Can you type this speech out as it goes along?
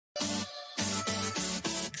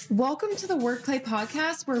Welcome to the Workplay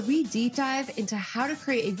Podcast, where we deep dive into how to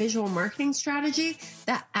create a visual marketing strategy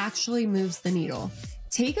that actually moves the needle.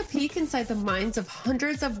 Take a peek inside the minds of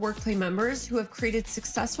hundreds of Workplay members who have created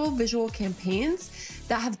successful visual campaigns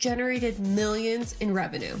that have generated millions in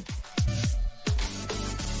revenue.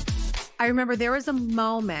 I remember there was a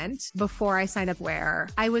moment before I signed up where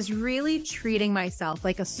I was really treating myself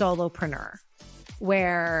like a solopreneur,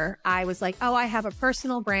 where I was like, oh, I have a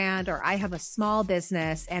personal brand or I have a small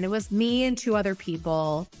business. And it was me and two other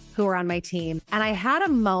people who were on my team. And I had a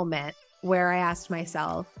moment where I asked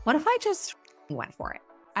myself, what if I just went for it?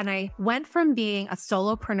 And I went from being a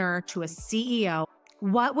solopreneur to a CEO.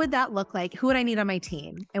 What would that look like? Who would I need on my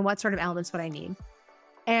team? And what sort of elements would I need?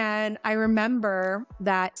 And I remember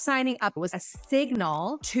that signing up was a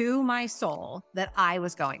signal to my soul that I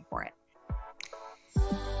was going for it.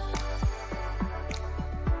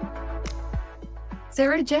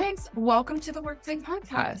 Sarah Jenks, welcome to the Workplay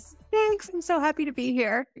Podcast. Thanks. I'm so happy to be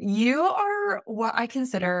here. You are what I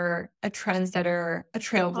consider a trendsetter, a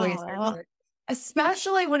trailblazer,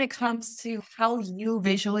 especially when it comes to how you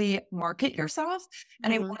visually market yourself.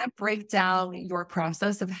 And I want to break down your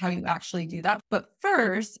process of how you actually do that. But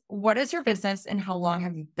first, what is your business and how long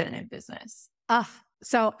have you been in business?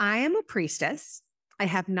 So I am a priestess. I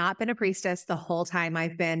have not been a priestess the whole time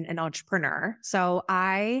I've been an entrepreneur. So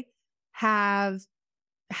I have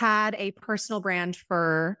had a personal brand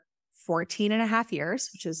for 14 and a half years,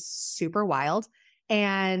 which is super wild.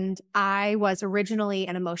 And I was originally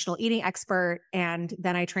an emotional eating expert, and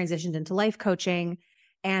then I transitioned into life coaching,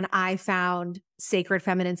 and I found sacred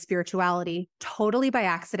feminine spirituality totally by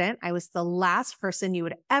accident. I was the last person you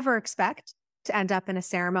would ever expect to end up in a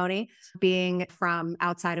ceremony, being from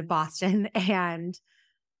outside of Boston, and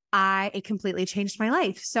it completely changed my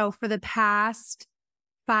life. So for the past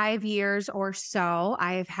 5 years or so,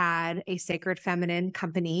 I've had a sacred feminine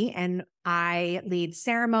company, and I lead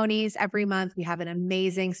ceremonies every month. We have an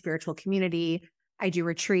amazing spiritual community. I do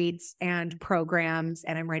retreats and programs,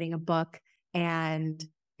 and I'm writing a book, and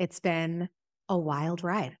it's been a wild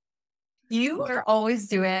ride. You are always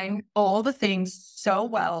doing all the things so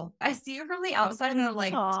well. I see you from the outside and I'm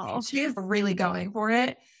like, she is really going for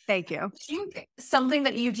it. Thank you. I think something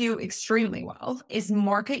that you do extremely well is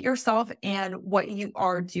market yourself and what you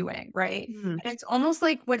are doing, right? And it's almost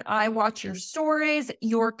like when I watch your stories,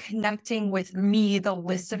 you're connecting with me, the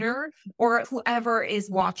listener, or whoever is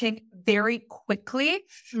watching very quickly.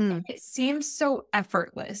 It seems so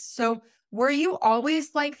effortless. So were you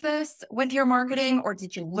always like this with your marketing, or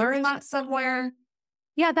did you learn that somewhere?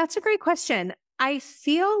 Yeah, that's a great question. I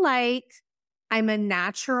feel like I'm a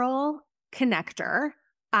natural connector.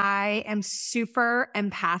 I am super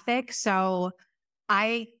empathic, so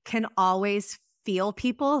I can always feel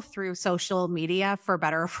people through social media, for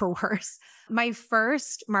better or for worse. My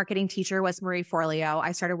first marketing teacher was Marie Forleo.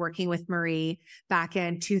 I started working with Marie back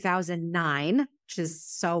in 2009, which is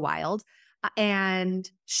so wild. And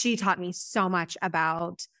she taught me so much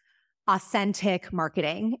about authentic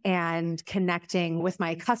marketing and connecting with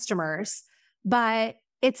my customers. But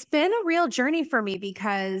it's been a real journey for me,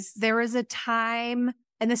 because there was a time,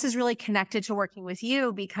 and this is really connected to working with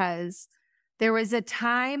you, because there was a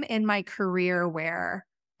time in my career where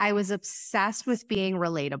I was obsessed with being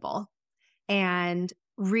relatable and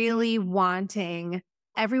really wanting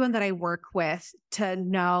everyone that I work with to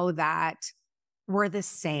know that we're the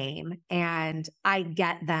same and I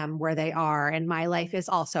get them where they are, and my life is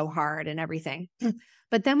also hard and everything.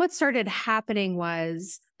 But then what started happening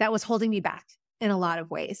was that was holding me back in a lot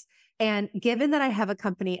of ways. And given that I have a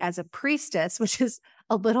company as a priestess, which is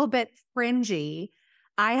a little bit fringy,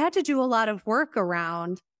 I had to do a lot of work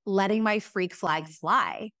around letting my freak flag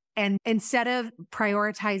fly. And instead of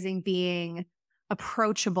prioritizing being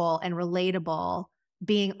approachable and relatable,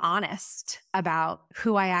 being honest about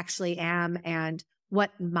who I actually am and what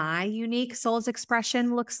my unique soul's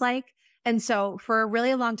expression looks like. And so for a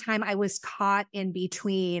really long time, I was caught in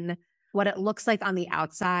between what it looks like on the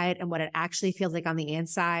outside and what it actually feels like on the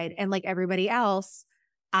inside. And like everybody else,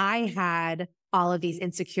 I had all of these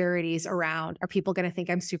insecurities around, are people going to think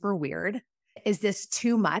I'm super weird? Is this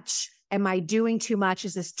too much? Am I doing too much?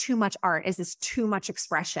 Is this too much art? Is this too much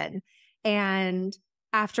expression? And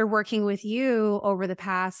after working with you over the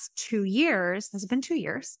past 2 years, has it been 2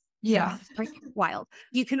 years? Yeah. Like wild.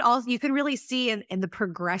 You can really see in the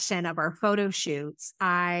progression of our photo shoots,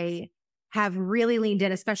 I have really leaned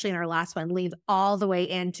in, especially in our last one, leaned all the way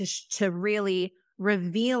in to really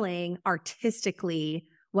revealing artistically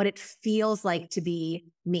what it feels like to be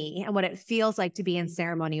me and what it feels like to be in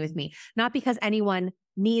ceremony with me. Not because anyone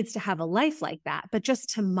needs to have a life like that, but just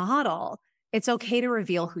to model, it's okay to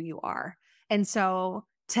reveal who you are. And so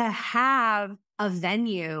to have a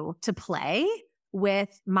venue to play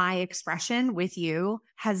with my expression with you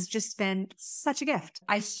has just been such a gift.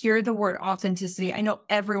 I hear the word authenticity. I know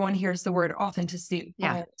everyone hears the word authenticity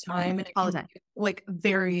all the time, and it all the can time. be, like,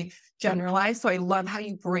 very generalized. So I love how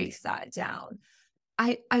you break that down.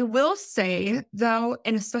 I will say though,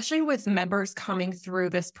 and especially with members coming through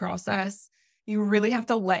this process, you really have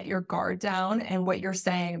to let your guard down. And what you're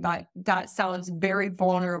saying, that sounds very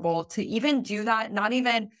vulnerable to even do that. Not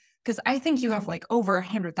even, because I think you have like over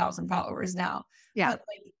 100,000 followers now. Yeah. But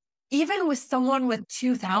like, even with someone with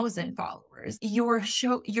 2,000 followers,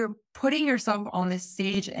 you're putting yourself on this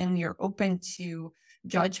stage and you're open to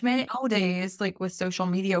judgment. Nowadays, like with social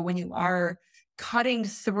media, when you are cutting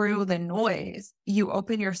through the noise, you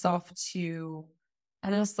open yourself to, I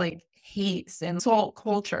just like hate and assault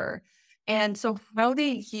culture. And so how do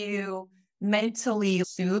you mentally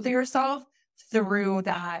soothe yourself through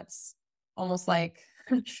that almost like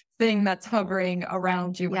thing that's hovering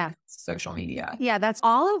around you with social media? Yeah, that's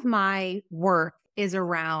all of my work is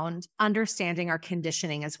around understanding our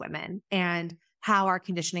conditioning as women and how our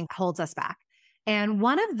conditioning holds us back. And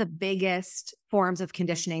one of the biggest forms of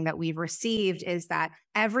conditioning that we've received is that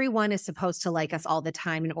everyone is supposed to like us all the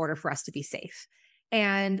time in order for us to be safe.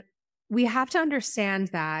 And we have to understand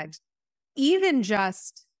that even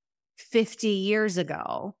just 50 years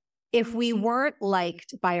ago, if we weren't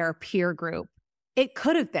liked by our peer group, it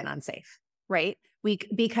could have been unsafe, right?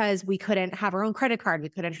 Because we couldn't have our own credit card, we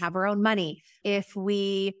couldn't have our own money. If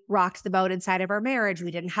we rocked the boat inside of our marriage,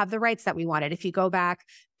 we didn't have the rights that we wanted. If you go back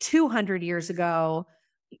 200 years ago,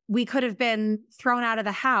 we could have been thrown out of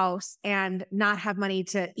the house and not have money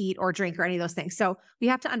to eat or drink or any of those things. So we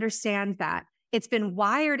have to understand that it's been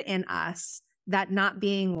wired in us that not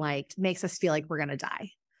being liked makes us feel like we're going to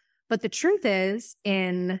die. But the truth is,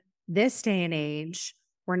 in this day and age,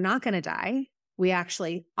 we're not going to die. We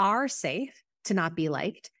actually are safe to not be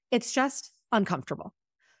liked. It's just uncomfortable.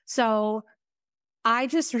 So I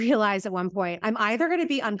just realized at one point, I'm either going to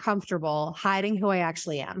be uncomfortable hiding who I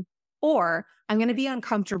actually am, or I'm going to be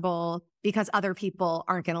uncomfortable because other people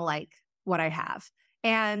aren't going to like what I have.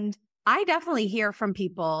 And I definitely hear from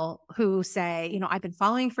people who say, I've been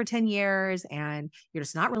following for 10 years and you're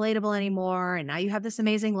just not relatable anymore. And now you have this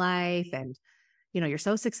amazing life and, you're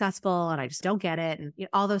so successful and I just don't get it. And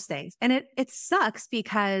all those things. And it sucks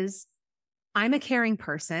because I'm a caring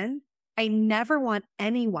person. I never want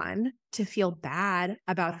anyone to feel bad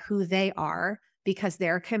about who they are because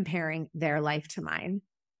they're comparing their life to mine.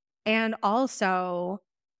 And also,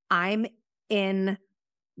 I'm in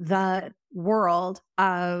the world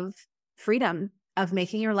of freedom, of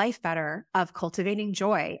making your life better, of cultivating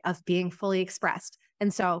joy, of being fully expressed.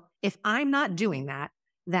 And so if I'm not doing that,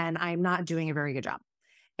 then I'm not doing a very good job.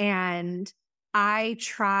 And I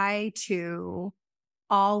try to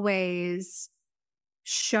always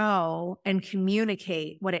show and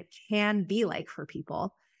communicate what it can be like for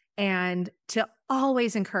people, and to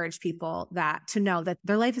always encourage people to know that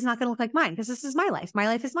their life is not going to look like mine, because this is my life. My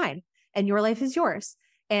life is mine and your life is yours.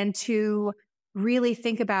 And to really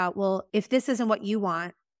think about, well, if this isn't what you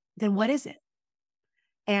want, then what is it?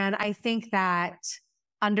 And I think that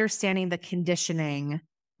understanding the conditioning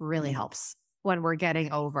really helps when we're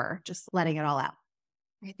getting over just letting it all out.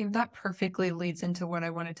 I think that perfectly leads into what I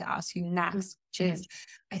wanted to ask you next, which is,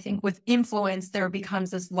 I think with influence, there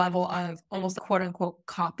becomes this level of almost quote unquote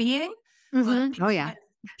copying. Mm-hmm. Oh yeah.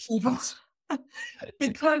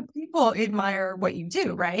 Because people admire what you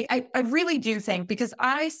do, right? I really do think, because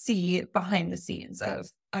I see behind the scenes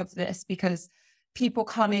of this, because people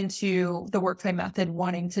come into the workplay method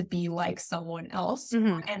wanting to be like someone else.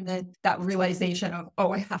 Mm-hmm. And then that realization of,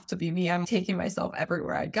 oh, I have to be me. I'm taking myself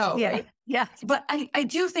everywhere I go. Yeah. Right? Yeah. But I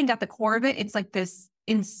do think at the core of it, it's like this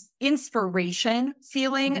inspiration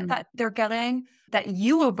feeling that they're getting, that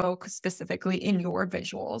you evoke specifically in your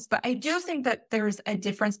visuals. But I do think that there's a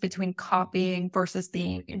difference between copying versus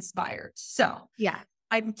being inspired. So yeah,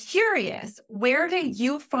 I'm curious, where do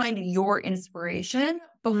you find your inspiration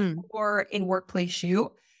before a workplace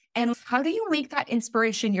shoot? And how do you make that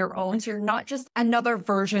inspiration your own, so you're not just another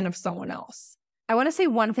version of someone else? I want to say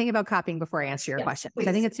one thing about copying before I answer your question, because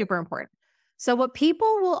I think it's super important. So what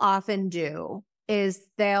people will often do is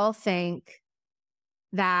they'll think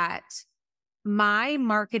that my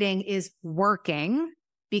marketing is working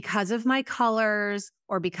because of my colors,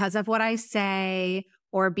 or because of what I say,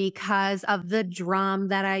 or because of the drum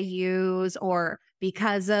that I use, or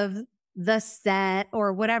because of the set,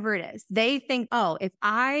 or whatever it is. They think, oh, if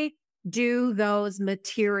I do those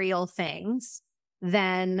material things,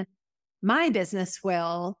 then my business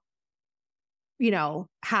will,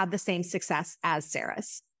 have the same success as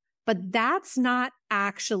Sarah's. But that's not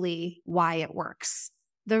actually why it works.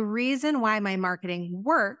 The reason why my marketing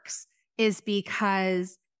works is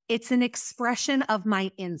because it's an expression of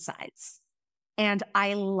my insides and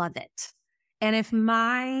I love it. And if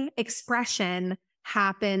my expression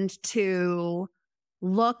happened to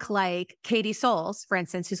look like Katie Souls, for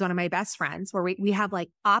instance, who's one of my best friends, where we have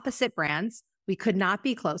like opposite brands, we could not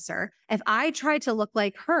be closer. If I tried to look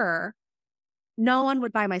like her, no one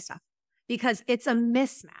would buy my stuff because it's a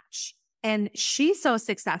mismatch. And she's so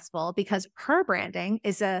successful because her branding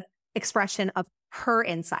is a expression of her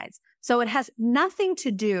insides. So it has nothing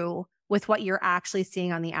to do with what you're actually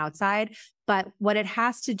seeing on the outside, but what it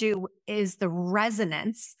has to do is the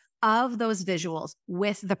resonance of those visuals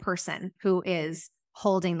with the person who is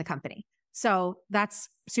holding the company. So that's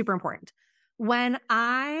super important. When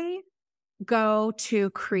I go to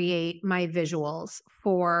create my visuals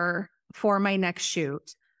for my next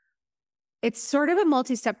shoot, it's sort of a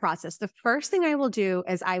multi-step process. The first thing I will do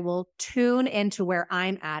is I will tune into where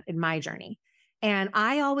I'm at in my journey. And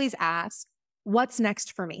I always ask, what's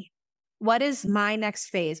next for me? What is my next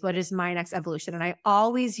phase? What is my next evolution? And I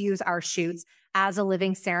always use our shoots as a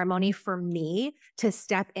living ceremony for me to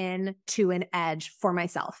step in to an edge for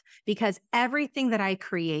myself, because everything that I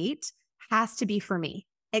create has to be for me.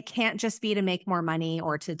 It can't just be to make more money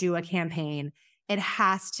or to do a campaign. It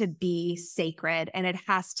has to be sacred and it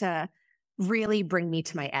has to really bring me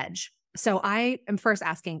to my edge. So I am first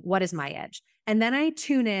asking, what is my edge? And then I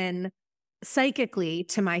tune in psychically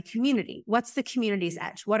to my community. What's the community's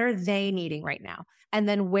edge? What are they needing right now? And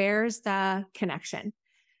then where's the connection?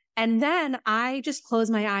 And then I just close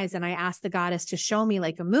my eyes and I ask the goddess to show me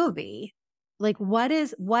like a movie. Like, what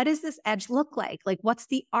does this edge look like? Like, what's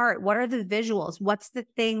the art? What are the visuals? What's the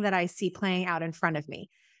thing that I see playing out in front of me?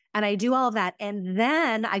 And I do all of that. And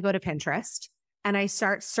then I go to Pinterest and I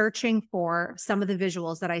start searching for some of the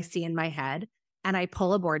visuals that I see in my head. And I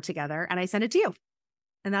pull a board together and I send it to you.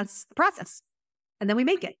 And that's the process. And then we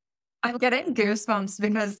make it. I'm getting goosebumps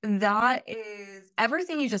because that is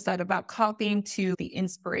everything you just said about copying to the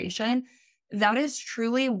inspiration. That is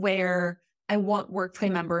truly where I want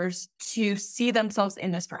workplay members to see themselves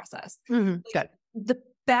in this process. Mm-hmm. Good. The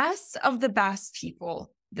best of the best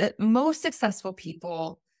people, the most successful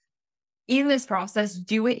people in this process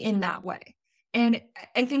do it in that way. And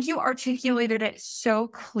I think you articulated it so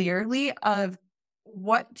clearly of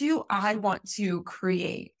what do I want to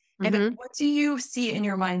create? And what do you see in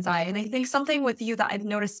your mind's eye? And I think something with you that I've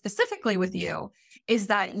noticed specifically with you is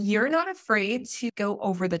that you're not afraid to go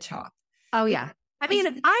over the top. Oh, yeah. I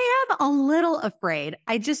mean, I am a little afraid.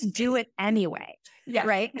 I just do it anyway. Yeah.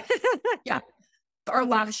 Right? Yeah. Our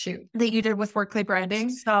last shoot that you did with Workplay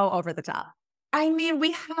Branding. So over the top. I mean,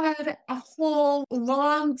 we had a whole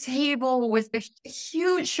long table with a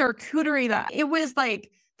huge charcuterie that it was like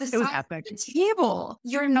the size of the table.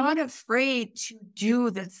 You're not afraid to do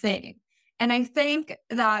the thing. And I think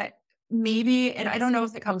that maybe, and I don't know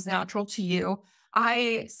if it comes natural to you,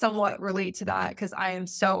 I somewhat relate to that because I am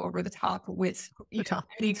so over the top with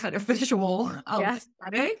any kind of visual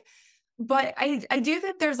aesthetic. But I do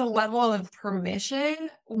think there's a level of permission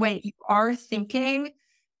when you are thinking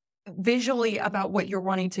visually about what you're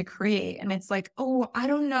wanting to create. And it's like, oh, I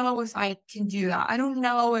don't know if I can do that. I don't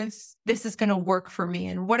know if this is going to work for me.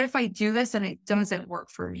 And what if I do this and it doesn't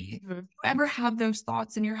work for me? Do you ever have those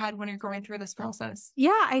thoughts in your head when you're going through this process?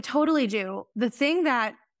 Yeah, I totally do. The thing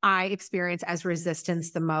that I experience as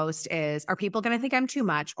resistance the most is, are people going to think I'm too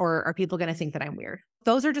much or are people going to think that I'm weird?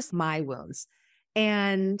 Those are just my wounds.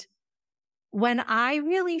 And when I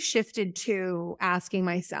really shifted to asking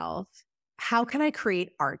myself, how can I create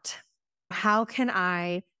art? How can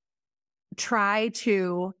I try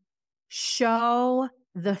to show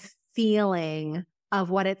the feeling of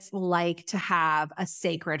what it's like to have a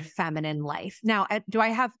sacred feminine life? Now, do I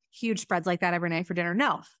have huge spreads like that every night for dinner?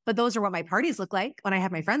 No, but those are what my parties look like when I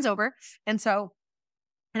have my friends over. And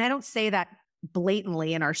I don't say that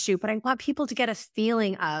blatantly in our shoot, but I want people to get a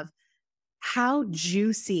feeling of how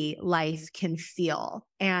juicy life can feel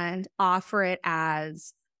and offer it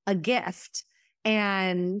as a gift.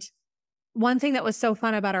 And one thing that was so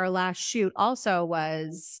fun about our last shoot also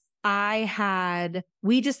was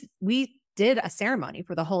we did a ceremony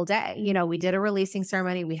for the whole day. You know, we did a releasing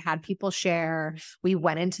ceremony. We had people share. We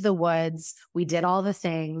went into the woods. We did all the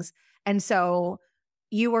things. And so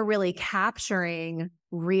you were really capturing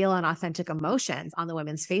real and authentic emotions on the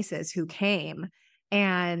women's faces who came.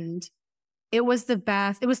 And it was the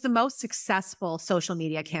best. It was the most successful social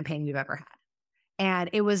media campaign we've ever had.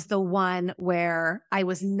 And it was the one where I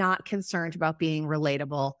was not concerned about being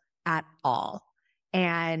relatable at all.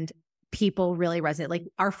 And people really resonated. Like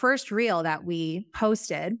our first reel that we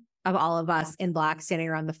posted of all of us in black standing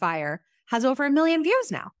around the fire has over 1 million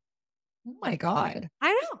views now. Oh my God.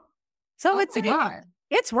 I know. So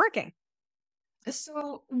it's working.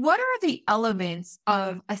 So what are the elements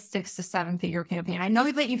of a 6 to 7 figure campaign? I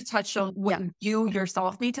know that you've touched on what you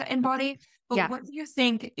yourself need to embody, but what do you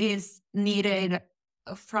think is needed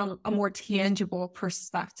from a more tangible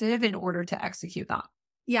perspective in order to execute that?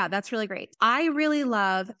 Yeah, that's really great. I really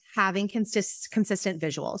love having consistent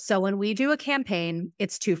visuals. So when we do a campaign,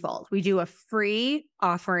 it's twofold. We do a free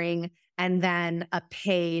offering and then a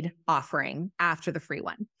paid offering after the free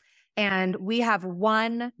one. And we have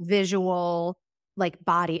one visual like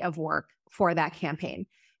body of work for that campaign.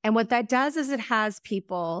 And what that does is it has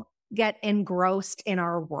people get engrossed in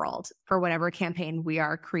our world for whatever campaign we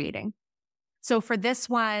are creating. So for this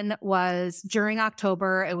one was during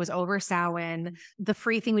October, it was over Samhain. The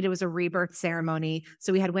free thing we did was a rebirth ceremony.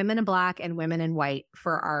 So we had women in black and women in white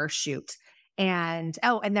for our shoot. And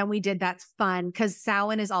then we did that fun because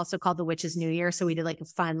Samhain is also called the Witch's New Year. So we did like a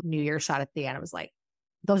fun New Year shot at the end. It was like,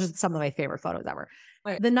 those are some of my favorite photos ever.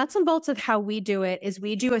 Right. The nuts and bolts of how we do it is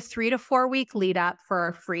we do a 3 to 4 week lead up for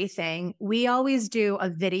our free thing. We always do a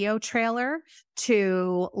video trailer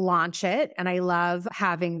to launch it. And I love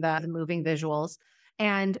having the moving visuals.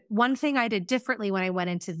 And one thing I did differently when I went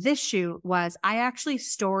into this shoot was I actually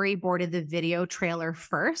storyboarded the video trailer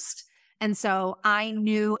first. And so I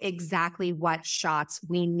knew exactly what shots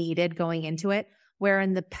we needed going into it, where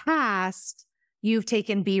in the past, you've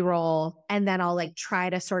taken B-roll and then I'll like try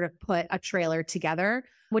to sort of put a trailer together,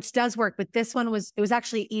 which does work. But this one it was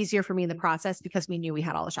actually easier for me in the process because we knew we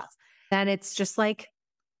had all the shots. Then it's just like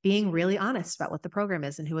being really honest about what the program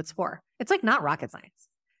is and who it's for. It's like not rocket science.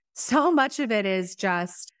 So much of it is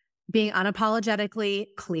just being unapologetically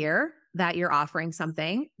clear that you're offering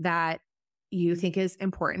something that you think is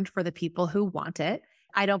important for the people who want it.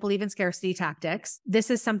 I don't believe in scarcity tactics. This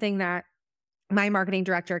is something that my marketing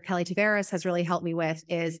director, Kelly Taveras, has really helped me with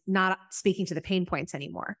is not speaking to the pain points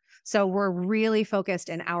anymore. So we're really focused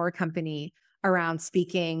in our company around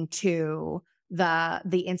speaking to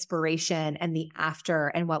the inspiration and the after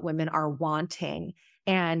and what women are wanting.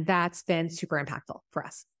 And that's been super impactful for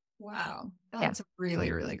us. Wow. That's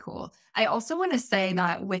really, really cool. I also want to say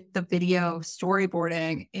that with the video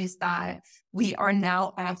storyboarding is that we are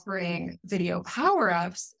now offering video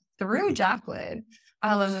power-ups through Jacqueline.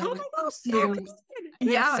 Oh my gosh,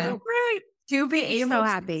 so great. To be able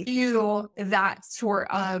to do that sort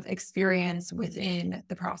of experience within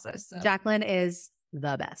the process. So. Jacqueline is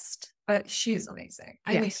the best. But she's amazing.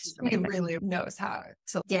 I mean, she really knows how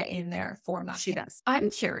to get in there for that. She does. I'm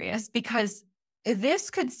curious because this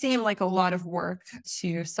could seem like a lot of work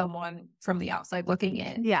to someone from the outside looking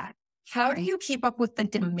in. Yeah. How do you keep up with the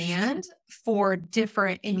demand for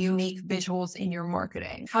different and unique visuals in your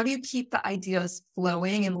marketing? How do you keep the ideas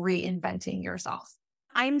flowing and reinventing yourself?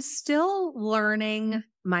 I'm still learning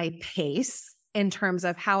my pace in terms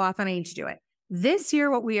of how often I need to do it. This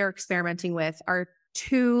year, what we are experimenting with are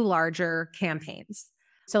 2 larger campaigns.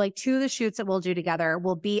 So like 2 of the shoots that we'll do together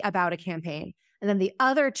will be about a campaign. And then the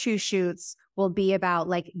other 2 shoots will be about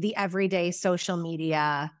like the everyday social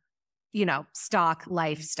media, stock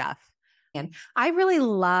life stuff. And I really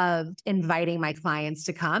loved inviting my clients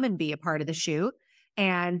to come and be a part of the shoot.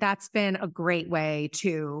 And that's been a great way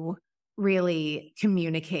to really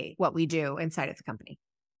communicate what we do inside of the company.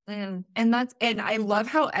 And I love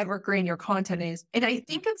how evergreen your content is. And I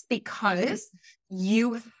think it's because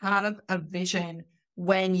you have a vision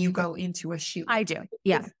when you go into a shoot. I do.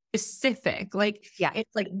 Yeah. Specific.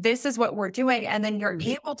 It's like, this is what we're doing. And then you're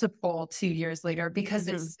able to pull 2 years later because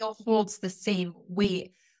it still holds the same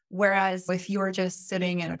weight. Whereas if you're just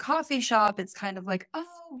sitting in a coffee shop, it's kind of like,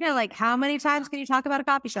 like how many times can you talk about a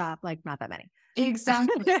coffee shop? Like not that many.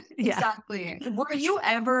 Exactly. Exactly. Were you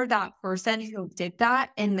ever that person who did that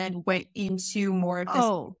and then went into more of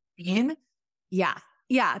this theme? Yeah.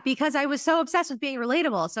 Yeah. Because I was so obsessed with being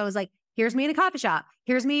relatable. So I was like, here's me in a coffee shop.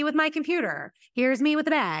 Here's me with my computer. Here's me with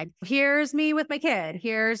a bag. Here's me with my kid.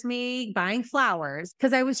 Here's me buying flowers.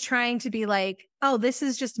 Because I was trying to be like, this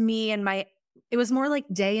is just me and it was more like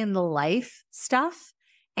day in the life stuff.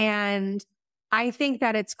 And I think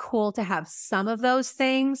that it's cool to have some of those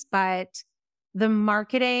things, but the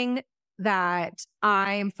marketing that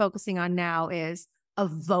I'm focusing on now is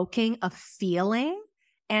evoking a feeling.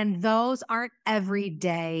 And those aren't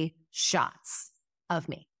everyday shots of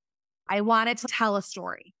me. I wanted to tell a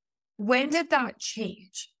story. When did that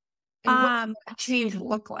change? And what did that change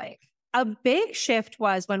look like? A big shift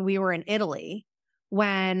was when we were in Italy,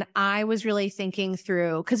 when I was really thinking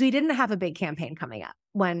through, because we didn't have a big campaign coming up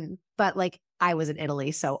but like I was in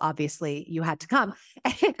Italy, so obviously you had to come.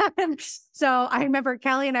 And so I remember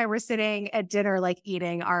Kelly and I were sitting at dinner, like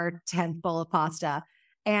eating our 10th bowl of pasta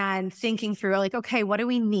and thinking through like, okay, what do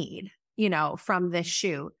we need, from this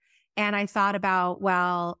shoot? And I thought about,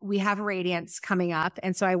 well, we have Radiance coming up.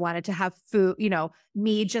 And so I wanted to have food,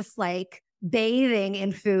 me just like bathing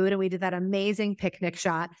in food. And we did that amazing picnic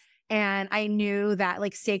shot. And I knew that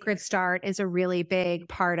like Sacred Start is a really big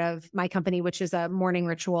part of my company, which is a morning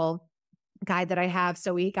ritual guide that I have.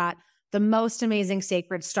 So we got the most amazing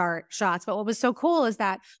Sacred Start shots. But what was so cool is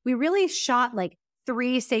that we really shot like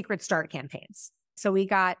 3 Sacred Start campaigns. So we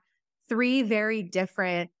got 3 very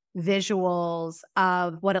different visuals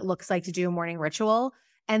of what it looks like to do a morning ritual.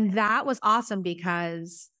 And that was awesome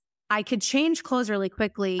because I could change clothes really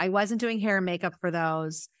quickly. I wasn't doing hair and makeup for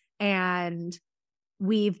those. And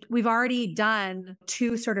we've already done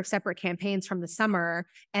 2 sort of separate campaigns from the summer,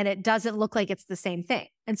 and it doesn't look like it's the same thing.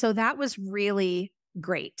 And so that was really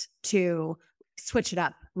great to switch it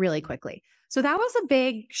up really quickly. So that was a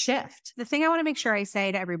big shift. The thing I want to make sure I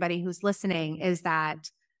say to everybody who's listening is that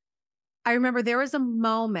I remember there was a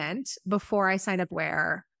moment before I signed up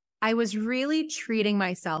where I was really treating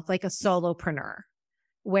myself like a solopreneur,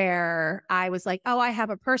 where I was like, oh, I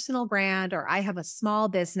have a personal brand or I have a small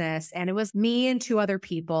business. And it was me and 2 other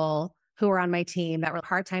people who were on my team that were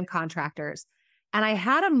part-time contractors. And I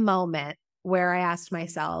had a moment where I asked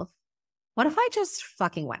myself, what if I just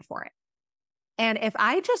fucking went for it? And if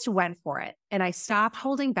I just went for it and I stopped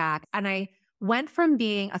holding back and I went from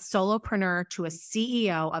being a solopreneur to a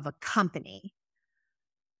CEO of a company,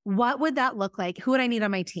 what would that look like? Who would I need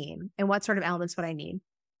on my team? And what sort of elements would I need?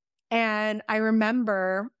 And I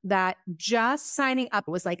remember that just signing up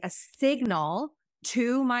was like a signal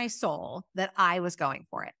to my soul that I was going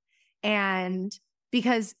for it. And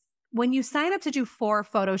because when you sign up to do 4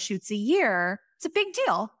 photo shoots a year, it's a big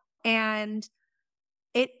deal. And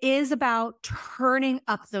it is about turning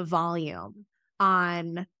up the volume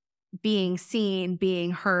on being seen,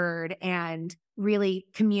 being heard, and really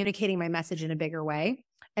communicating my message in a bigger way.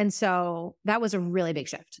 And so that was a really big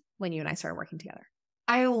shift when you and I started working together.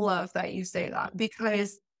 I love that you say that,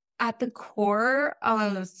 because at the core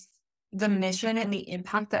of the mission and the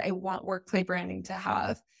impact that I want workplace branding to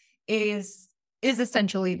have is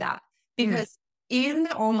essentially that. Because in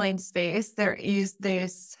the online space, there is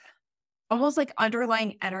this almost like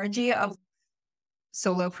underlying energy of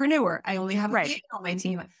solopreneur. I only have a lady on my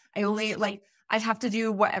team. I have to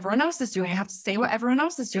do what everyone else is doing. I have to say what everyone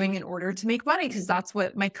else is doing in order to make money, because that's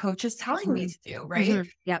what my coach is telling me to do, right?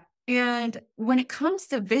 Yep. And when it comes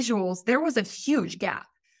to visuals, there was a huge gap.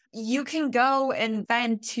 You can go and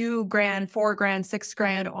spend $2,000, $4,000,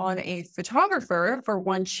 $6,000 on a photographer for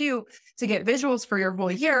one shoot to get visuals for your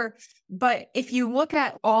whole year. But if you look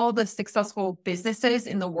at all the successful businesses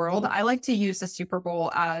in the world, I like to use the Super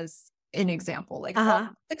Bowl as an example, like all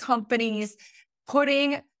the companies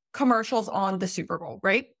putting commercials on the Super Bowl,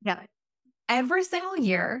 right? Yeah. Every single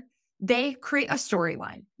year, they create a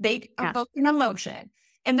storyline. They evoke an emotion,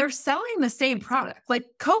 and they're selling the same product. Like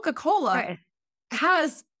Coca-Cola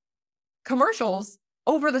has commercials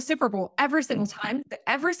over the Super Bowl every single time.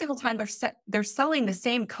 Every single time they're selling the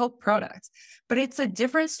same Coke product, but it's a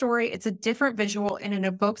different story. It's a different visual, and it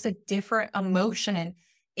evokes a different emotion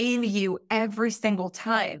in you every single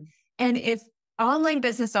time. And if online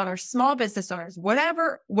business owners, small business owners,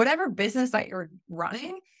 whatever business that you're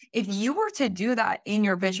running, if you were to do that in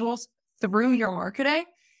your visuals through your marketing,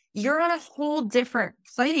 you're on a whole different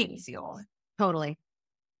playing field. Totally.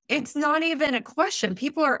 It's not even a question.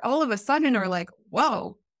 People are all of a sudden are like,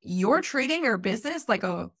 whoa, you're treating your business like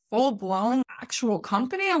a full-blown actual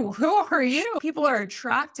company? Who are you? People are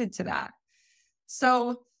attracted to that.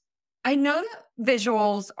 So I know that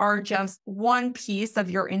visuals are just one piece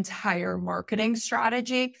of your entire marketing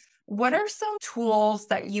strategy. What are some tools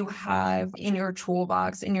that you have in your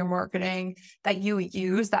toolbox, in your marketing, that you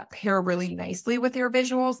use that pair really nicely with your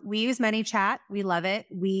visuals? We use ManyChat. We love it.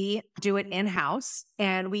 We do it in-house.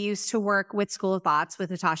 And we used to work with School of Bots with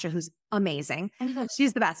Natasha, who's amazing.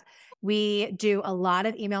 She's the best. We do a lot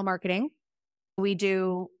of email marketing. We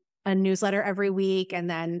do a newsletter every week and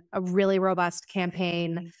then a really robust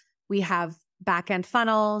campaign. We have back-end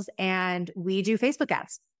funnels, and we do Facebook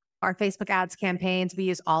ads. Our Facebook ads campaigns, we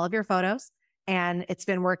use all of your photos, and it's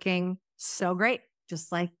been working so great,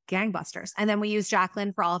 just like gangbusters. And then we use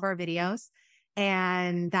Jacqueline for all of our videos.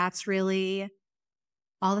 And that's really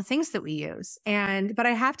all the things that we use. But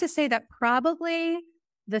I have to say that probably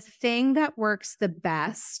the thing that works the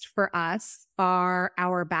best for us are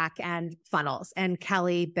our back-end funnels. And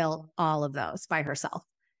Kelly built all of those by herself.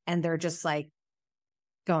 And they're just like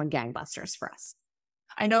going gangbusters for us.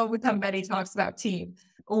 I know somebody talks about team,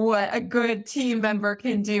 what a good team member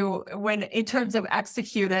can do when in terms of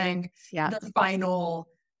executing the final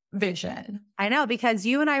vision. I know, because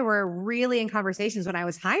you and I were really in conversations when I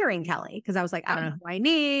was hiring Kelly, because I was like, I don't know who I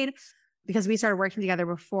need, because we started working together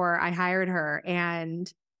before I hired her.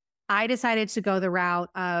 And I decided to go the route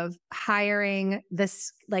of hiring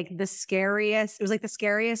this, like the scariest, it was like the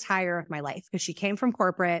scariest hire of my life, because she came from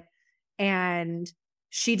corporate and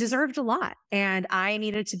she deserved a lot. And I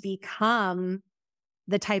needed to become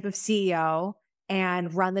the type of CEO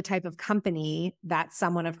and run the type of company that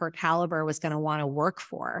someone of her caliber was going to want to work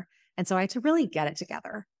for. And so I had to really get it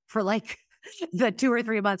together for like the 2 or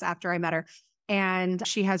 3 months after I met her. And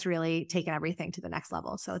she has really taken everything to the next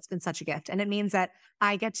level. So it's been such a gift. And it means that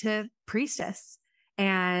I get to priestess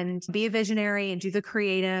and be a visionary and do the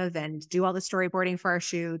creative and do all the storyboarding for our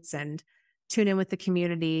shoots and tune in with the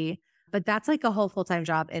community. But that's like a whole full-time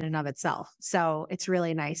job in and of itself. So it's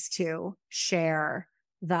really nice to share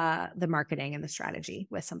the marketing and the strategy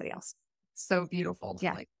with somebody else. So beautiful to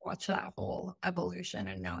like watch that whole evolution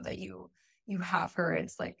and know that you have her.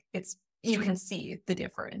 It's like, you can see the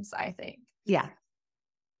difference, I think. Yeah.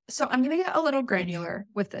 So I'm going to get a little granular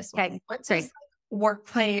with this one. What does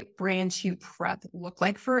workplace brand shoot prep look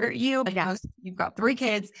like for you? You've got 3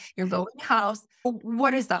 kids, you're building a house.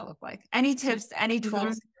 What does that look like? Any tips, any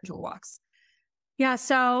tools, toolbox? Yeah.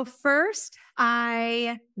 So first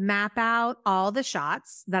I map out all the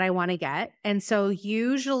shots that I want to get. And so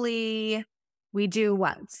usually we do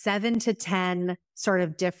 7 to 10 sort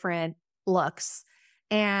of different looks.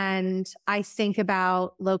 And I think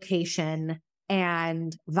about location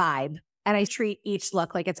and vibe. And I treat each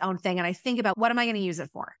look like its own thing. And I think about, what am I going to use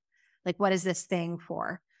it for? Like, what is this thing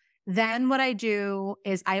for? Then what I do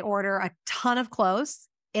is I order a ton of clothes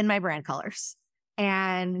in my brand colors.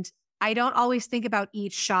 And I don't always think about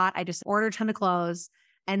each shot. I just order a ton of clothes.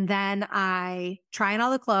 And then I try on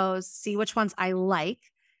all the clothes, see which ones I like.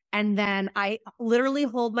 And then I literally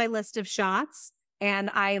hold my list of shots and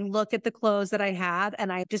I look at the clothes that I have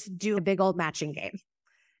and I just do a big old matching game.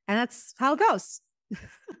 And that's how it goes.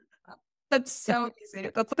 That's so easy.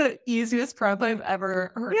 That's the easiest prep I've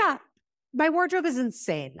ever heard. Yeah. My wardrobe is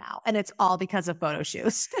insane now. And it's all because of photo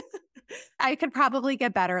shoots. I could probably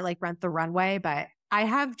get better, like Rent the Runway, but I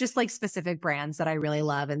have just like specific brands that I really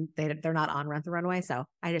love and they're not on Rent the Runway. So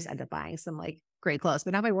I just end up buying some like great clothes.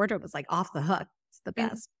 But now my wardrobe is like off the hook. It's the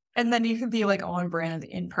best. And then you can be like on brand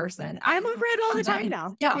in person. I'm on brand all the time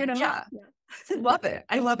now. Yeah. You know? Yeah. Love it.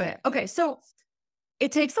 I love it. Okay. So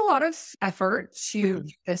it takes a lot of effort to do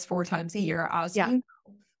this 4 times a year.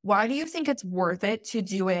 Why do you think it's worth it to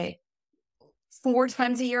do it 4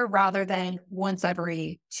 times a year rather than once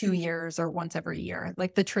every 2 years or once every year,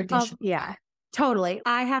 like the tradition? Yeah, totally.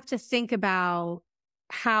 I have to think about,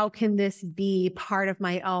 how can this be part of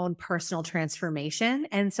my own personal transformation?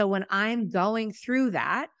 And so when I'm going through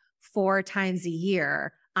that 4 times a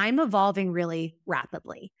year, I'm evolving really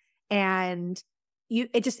rapidly. And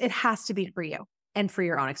it has to be for you and for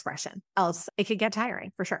your own expression. Else it could get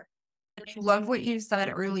tiring for sure. I love what you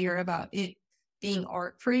said earlier about it being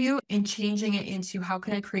art for you and changing it into, how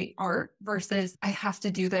can I create art versus I have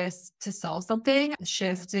to do this to sell something. The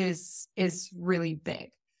shift is really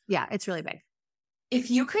big. Yeah, it's really big.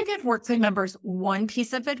 If you could give workplace members one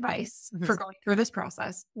piece of advice for going through this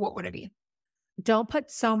process, what would it be? Don't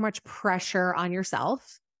put so much pressure on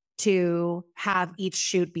yourself to have each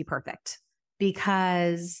shoot be perfect,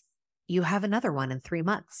 because you have another one in 3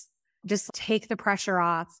 months. Just take the pressure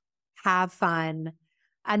off, have fun.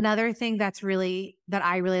 Another thing that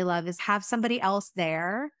I really love is have somebody else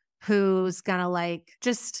there who's gonna like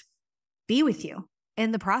just be with you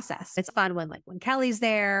in the process. It's fun when Kelly's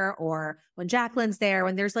there or when Jacqueline's there,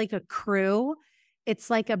 when there's like a crew, it's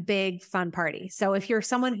like a big fun party. So if you're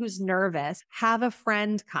someone who's nervous, have a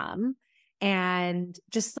friend come and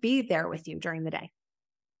just be there with you during the day.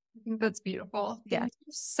 I think that's beautiful. Yeah. Thank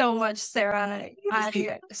you so much, Sarah.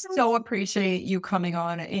 I so appreciate you coming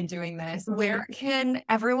on and doing this. Where can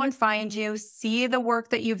everyone find you, see the work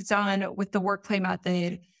that you've done with the workplay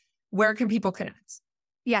method? Where can people connect?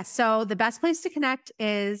 Yeah. So the best place to connect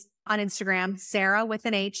is on Instagram, Sarah with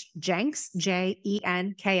an H, Jenks, Jenks.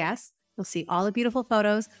 You'll see all the beautiful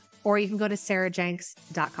photos, or you can go to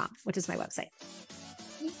sarahjenks.com, which is my website.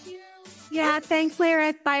 Thank you. Yeah. Thanks,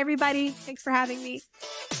 Lyra. Bye, everybody. Thanks for having me.